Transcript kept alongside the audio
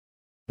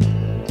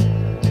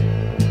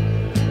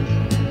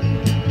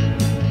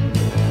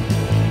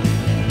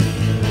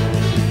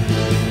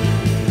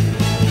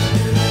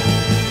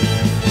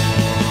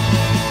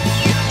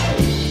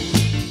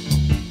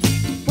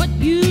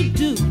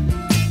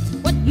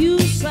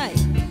say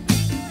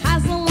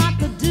has a lot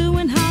to do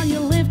in how you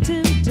live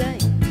today.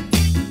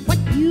 What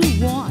you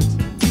want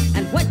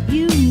and what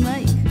you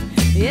make,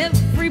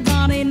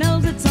 everybody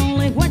knows it's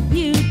only what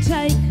you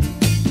take.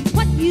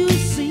 What you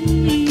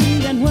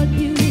see and what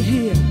you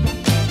hear,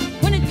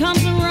 when it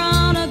comes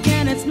around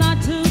again it's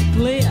not too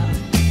clear.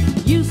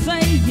 You say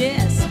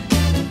yes,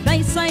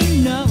 they say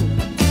no,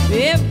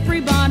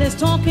 everybody's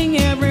talking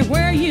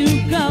everywhere you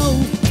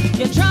go.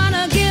 You're trying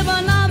to give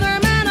another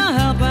man a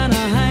helping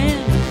a hand,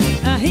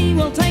 he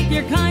will take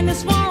your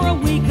kindness for a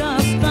weaker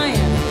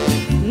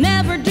stand.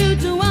 Never do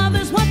to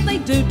others what they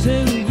do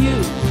to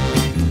you.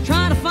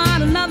 Try to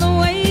find another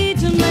way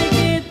to make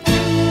it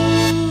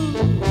through.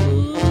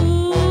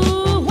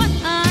 What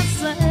I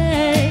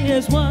say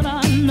is what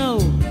I know.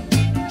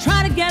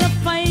 Try to get a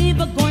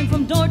favor going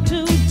from door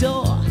to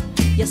door.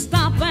 You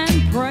stop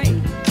and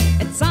pray,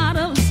 it's out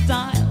of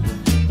style.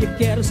 You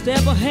get a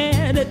step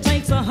ahead, it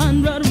takes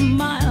 100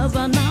 miles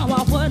an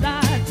hour. What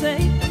I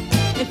take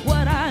is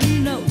what I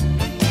know.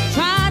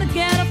 Try to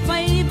get a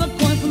favor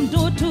going from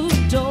door to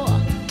door.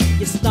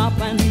 You stop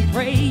and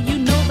pray, you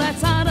know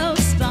that's out of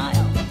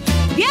style.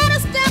 Get a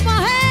step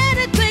ahead,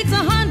 it takes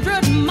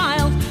 100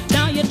 miles.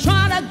 Now you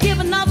try to give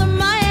another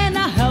man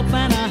a help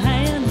and a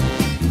hand,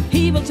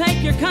 he will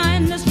take your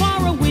kindness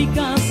for a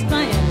weaker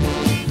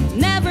stand.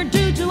 Never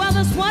do to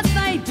others what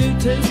they do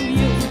to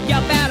you.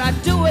 You better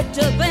do it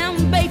to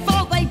them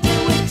before they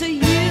do it to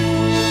you.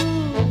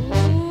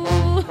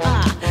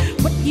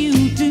 What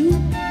you do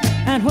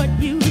and what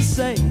you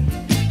say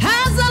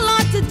has a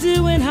lot to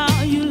do in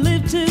how you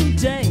live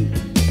today.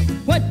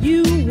 What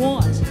you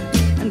want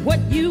and what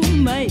you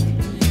make,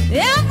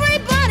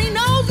 everybody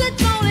knows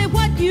it's only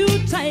what you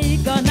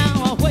take.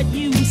 Now what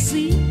you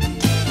see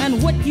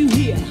and what you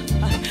hear,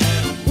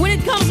 when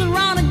it comes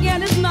around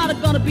again it's not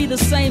gonna be the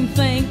same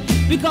thing,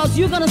 because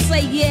you're gonna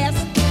say yes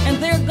and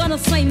they're gonna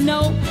say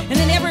no, and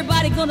then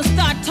everybody gonna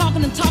start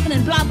talking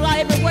and blah blah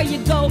everywhere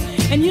you go.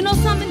 And you know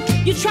something,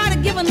 you try to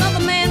give another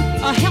man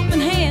a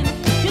helping hand,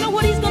 you know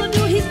what he's gonna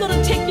do? He's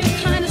gonna take your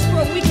kindness for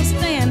a weaker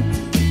stand.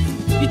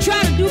 You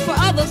try to do for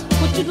others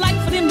what you'd like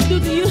for them to do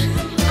to you,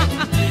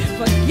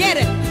 forget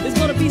it, it's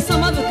gonna be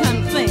some other kind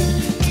of thing.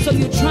 So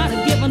you try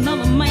to give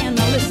another man,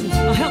 now listen,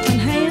 a helping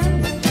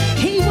hand,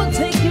 he will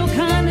take your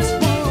kindness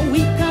for a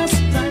weaker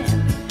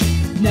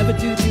stand. Never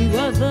do to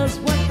others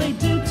what they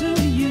do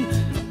to you.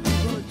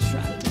 I'm gonna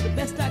try to do the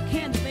best I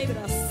can, baby,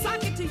 to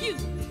sock it to you.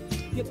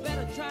 You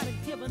better try to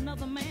give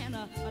another man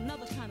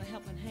another kind of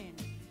helping hand.